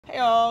Hey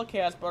all,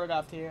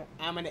 KSPortalcraft here.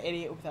 I'm an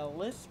idiot with a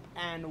Lisp,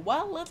 and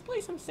well, let's play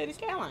some City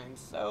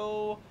Skylines.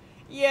 So,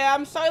 yeah,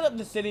 I'm sorry that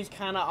the city's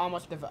kind of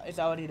almost is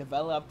already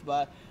developed,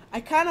 but I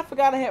kind of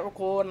forgot to hit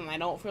record, and I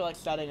don't feel like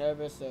starting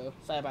over, so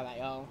sorry about that,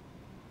 y'all.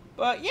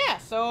 But yeah,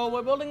 so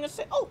we're building a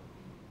city. Oh,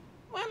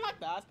 well, I like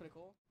that. That's pretty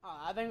cool.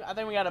 I think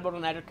we gotta build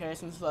an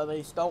education so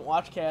they don't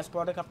watch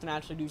KSPortalcraft and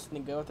actually do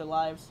something good with their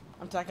lives.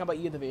 I'm talking about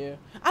you, the viewer.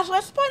 Actually,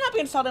 I should probably not be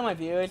insulting my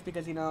viewers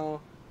because you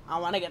know. I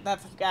want to get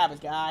that subscribers,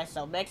 guys,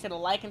 so make sure to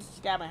like and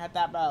subscribe and hit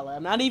that bell.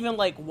 I'm not even,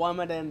 like, 1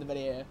 minute in the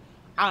video.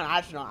 I don't know,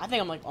 actually no, I think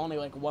I'm, like, only,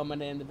 like, 1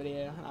 minute in the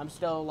video. I'm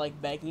still,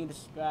 like, begging you to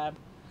subscribe.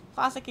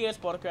 Classic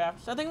KSPortalcraft.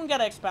 So I think we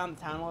gotta expand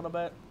the town a little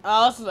bit.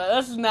 Oh,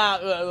 this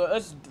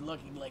is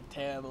looking, like,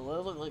 terrible.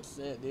 It looks like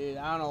shit, dude.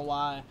 I don't know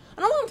why.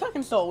 I don't know why I'm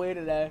talking so weird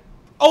today.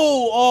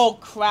 Oh,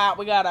 crap,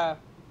 we gotta...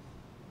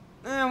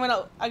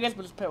 I guess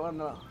we'll just put one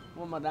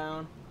more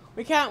down.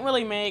 We can't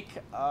really make,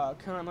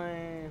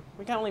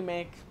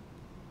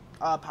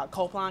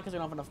 coal plant because we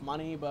don't have enough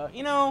money, but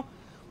you know,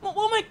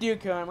 we'll make do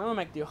currently. We'll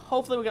make do.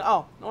 Hopefully we can.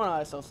 Oh no,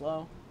 it's so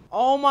slow.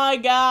 Oh my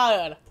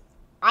god,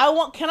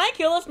 Can I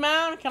kill this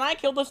man? Can I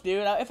kill this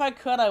dude? If I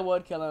could, I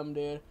would kill him,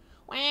 dude.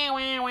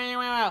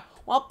 Wow.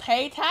 Well,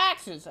 pay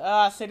taxes. So do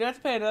I have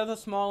to pay another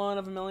small loan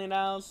of $1 million?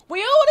 We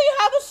already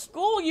have a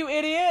school, you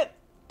idiot.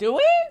 Do we?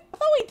 I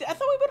thought we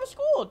built a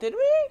school. Did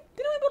we?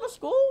 Didn't we build a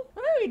school?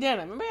 Maybe we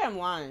didn't. Maybe I'm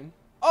lying.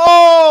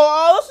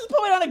 Oh, this is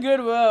probably not a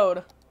good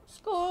road.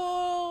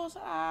 Schools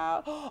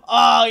out.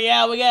 Oh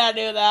yeah, we gotta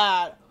do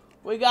that.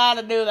 We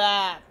gotta do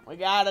that.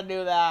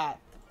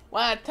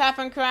 What, tough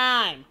and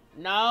crime?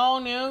 No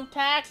new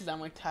taxes. I'm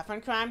like tough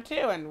and crime too.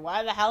 And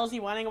why the hell is he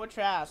running with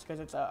trash? Because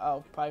it's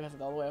oh, probably because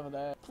it's all the way over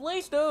there.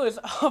 Police news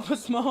of a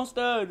small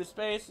store. The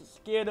space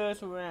scared us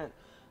for rent.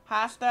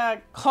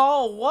 Hashtag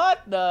call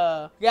what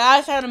the? Yeah, I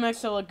just had to make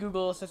sure like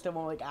Google Assistant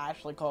won't like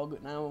actually call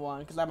 911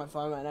 because I have my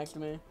phone right next to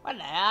me. What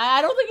the hell?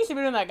 I don't think you should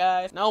be doing that,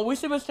 guys. No, we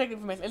should restrict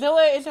information. Is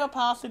there a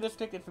policy to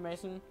restrict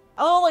information?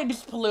 I don't like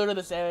just polluted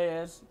this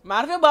area is.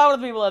 Man, I feel bad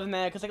with the people living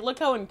there because like look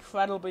how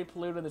incredibly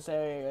polluted this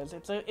area is.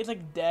 It's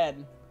like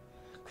dead.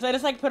 Because I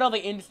just like put all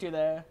the industry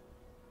there.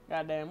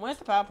 Goddamn, where's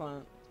the power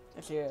plant?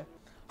 It's here.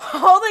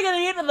 How are they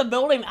gonna get into the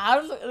building?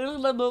 How does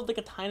it build like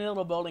a tiny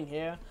little building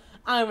here?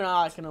 I don't even know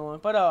how it's gonna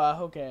work, but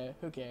who cares?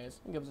 Who cares?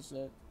 Who gives a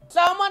shit?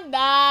 Someone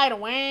died.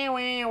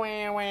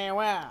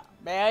 Wah.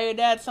 Bury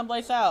dead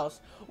someplace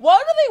else.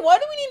 Why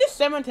do we need a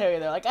cemetery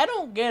there? Like, I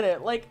don't get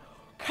it. Like,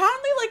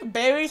 can't they like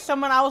bury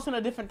someone else in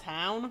a different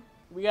town?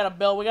 We gotta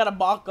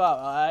bulk up,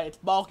 alright? It's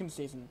bulking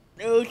season.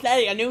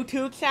 A new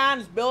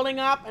Tucson is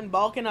building up and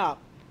bulking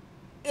up.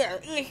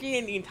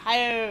 In the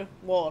entire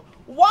world.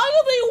 Why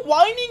are they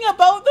whining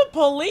about the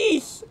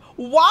police?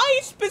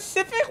 Why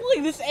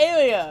specifically this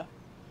area?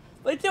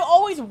 Like, they're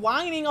always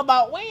whining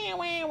about,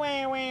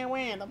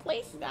 the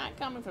police is not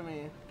coming for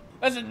me.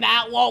 This is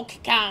not woke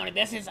county,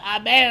 this is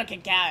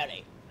American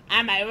county.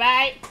 Am I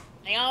right?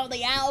 The only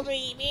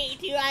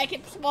LGBT I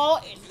can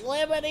support is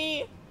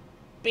liberty,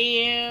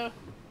 beer,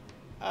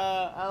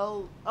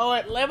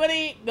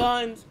 liberty,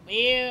 guns,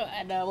 beer,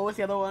 and, what was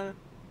the other one?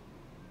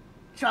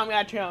 Trump.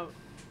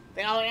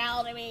 The only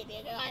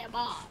LGBT I can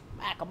support.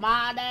 Back in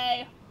my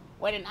day,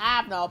 we didn't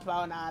have no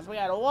pronouns, we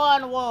had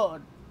one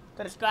word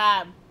to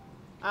describe.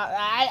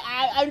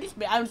 I'm just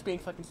being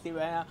fucking stupid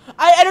right now.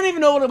 I don't even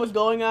know what I was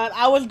going at.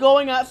 I was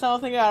going at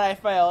something and I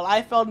failed.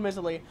 I failed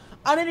miserably.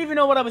 I didn't even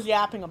know what I was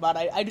yapping about.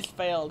 I just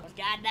failed.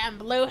 Goddamn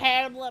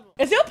blue-haired liberal.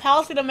 Is there a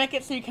policy to make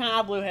it so you can't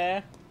have blue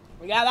hair?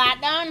 We got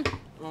that done?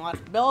 Well, let's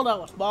build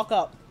up. Let's bulk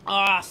up.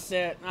 Oh,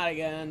 shit. Not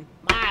again.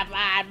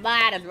 My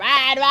blood is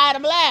red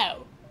and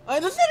blue.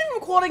 This isn't even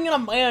recording in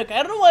America.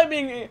 I don't know why I'm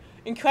being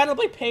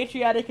incredibly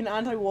patriotic and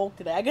anti-woke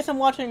today. I guess I'm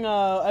watching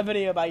a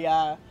video by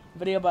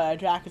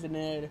Jack is a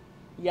Nerd.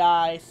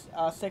 Yeah,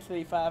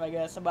 635, I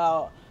guess,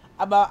 about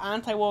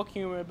anti-woke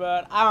humor,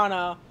 but I don't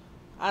know.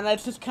 And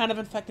it's just kind of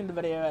infecting the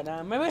video right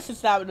now. Maybe I should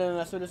stop doing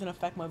this so it doesn't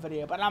affect my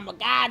video. But I'm a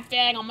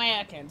God-fearing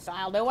American, so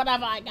I'll do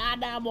whatever I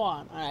goddamn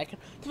want. Alright,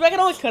 because I can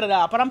always cut it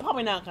out, but I'm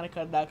probably not going to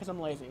cut it out because I'm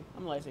lazy.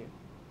 I'm a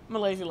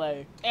lazy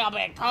lady. It'll be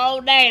a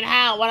cold day in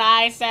hell when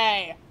I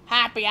say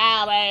happy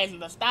holidays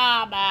and the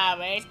star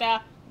movies.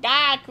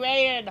 God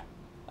created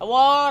the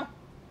world.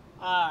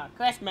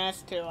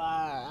 Christmas to,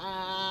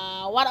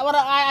 I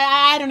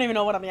don't even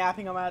know what I'm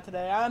yapping about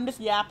today. I'm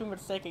just yapping for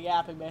the sake of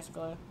yapping,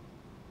 basically.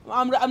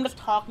 I'm just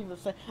talking for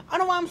the sake. I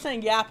don't know why I'm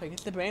saying yapping.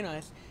 It's the brain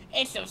ice.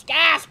 It's those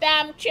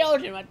goddamn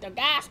children with the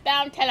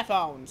goddamn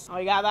telephones. Oh,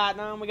 we got that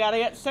now. We gotta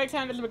get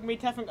 600 to make me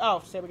tough.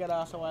 Oh, say we gotta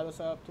also wire this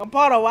up. I'm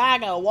part of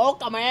Wago.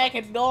 Woke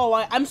Americans go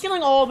away. I'm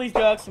stealing all these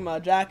jokes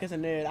from Jack is a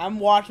Nerd.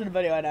 I'm watching the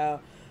video right now.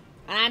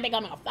 And I'm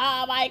becoming a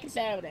far-right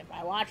conservative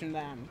by watching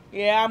them.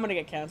 Yeah, I'm gonna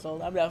get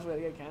canceled. I'm definitely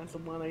gonna get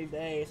canceled one of these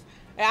days.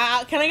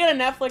 Can I get a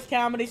Netflix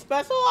comedy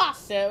special? Oh,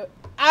 shit.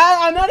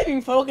 I'm not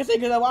even focusing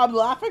because I'm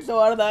laughing so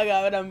hard at that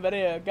goddamn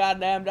video.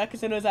 Goddamn, that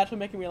casino is actually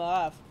making me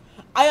laugh.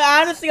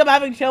 I honestly am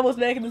having trouble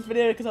making this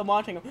video because I'm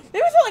watching them.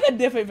 Maybe it's like a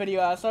different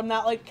video so I'm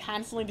not like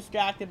constantly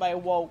distracted by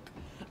woke.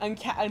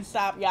 and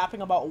stop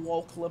yapping about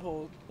woke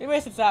liberals. Maybe I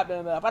should stop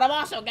doing that. But I'm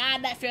also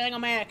God that feeling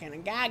American,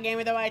 and God gave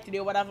me the right to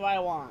do whatever I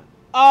want.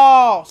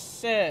 Oh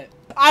shit!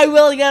 I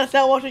really gotta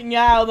start watching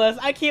Skylines.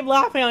 I keep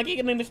laughing. I keep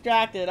getting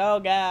distracted. Oh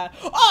god!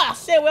 Oh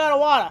shit! We're out of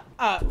water.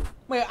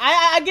 Wait.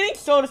 I'm getting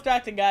so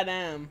distracted.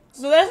 Goddamn.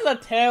 So this is a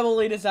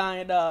terribly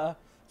designed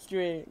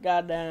street.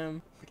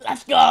 Goddamn.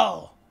 Let's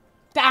go.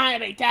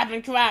 Tiny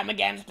tapping crime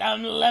against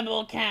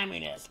liberal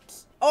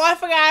communists. Oh, I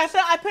forgot.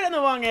 I put it in the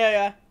wrong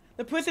area.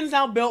 The prison's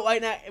now built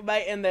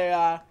right in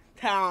their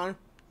town.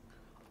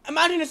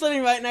 Imagine just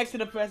living right next to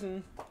the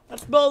prison.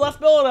 Let's build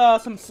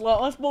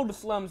the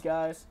slums,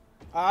 guys.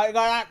 Alright, we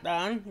got that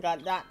done. We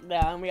got that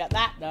done. We got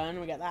that done.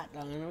 We got that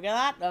done. We got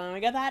that done. We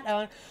got that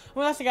done.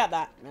 We also got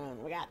that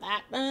done. We got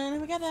that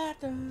done. We got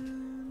that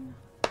done.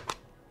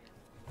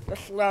 The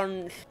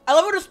slums. I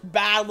love how just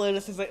badly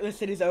this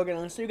city's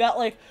organized. So you got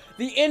like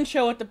the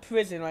intro with the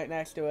prison right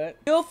next to it.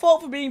 Your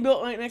fault for being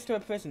built right next to a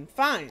prison.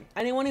 Fine.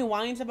 Anyone who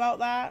whines about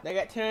that, they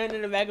get turned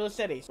into regular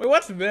cities. Wait,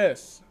 what's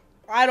this?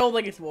 I don't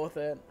think it's worth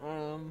it.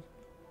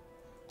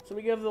 So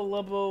we give the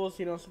liberals,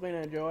 you know, something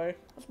to enjoy.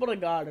 Let's build a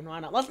garden,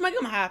 why not? Let's make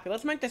them happy.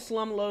 Let's make the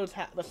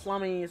the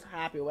slummies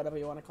happy, whatever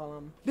you want to call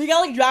them. But you got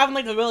like driving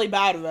like the really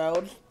bad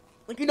roads.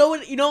 Like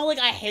like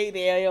I hate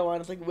the area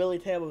when it's like really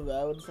terrible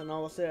roads and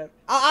all this shit.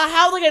 I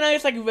have like a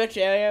nice like rich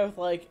area with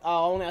like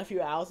only a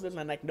few houses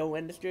and like no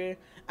industry,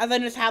 and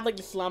then just have like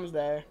the slums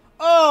there.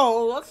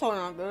 Oh, that's so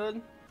not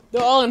good.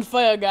 They're all in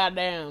fire,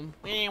 goddamn.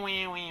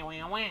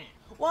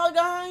 Well,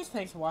 guys,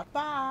 thanks for watching.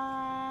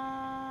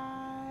 Bye.